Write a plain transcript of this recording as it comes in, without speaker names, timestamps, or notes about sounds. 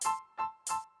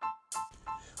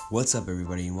What's up,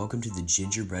 everybody, and welcome to the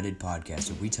Gingerbreaded Podcast,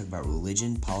 where we talk about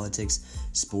religion, politics,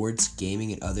 sports,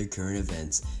 gaming, and other current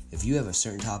events. If you have a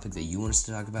certain topic that you want us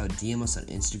to talk about, DM us on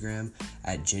Instagram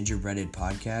at Gingerbreaded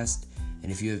Podcast. And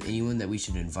if you have anyone that we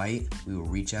should invite, we will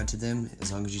reach out to them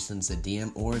as long as you send us a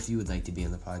DM, or if you would like to be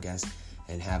on the podcast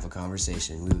and have a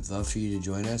conversation. We would love for you to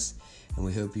join us, and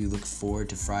we hope you look forward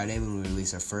to Friday when we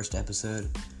release our first episode.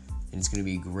 And it's going to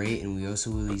be great, and we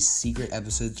also release secret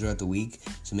episodes throughout the week,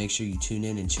 so make sure you tune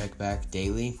in and check back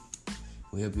daily.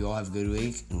 We hope you all have a good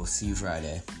week, and we'll see you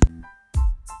Friday.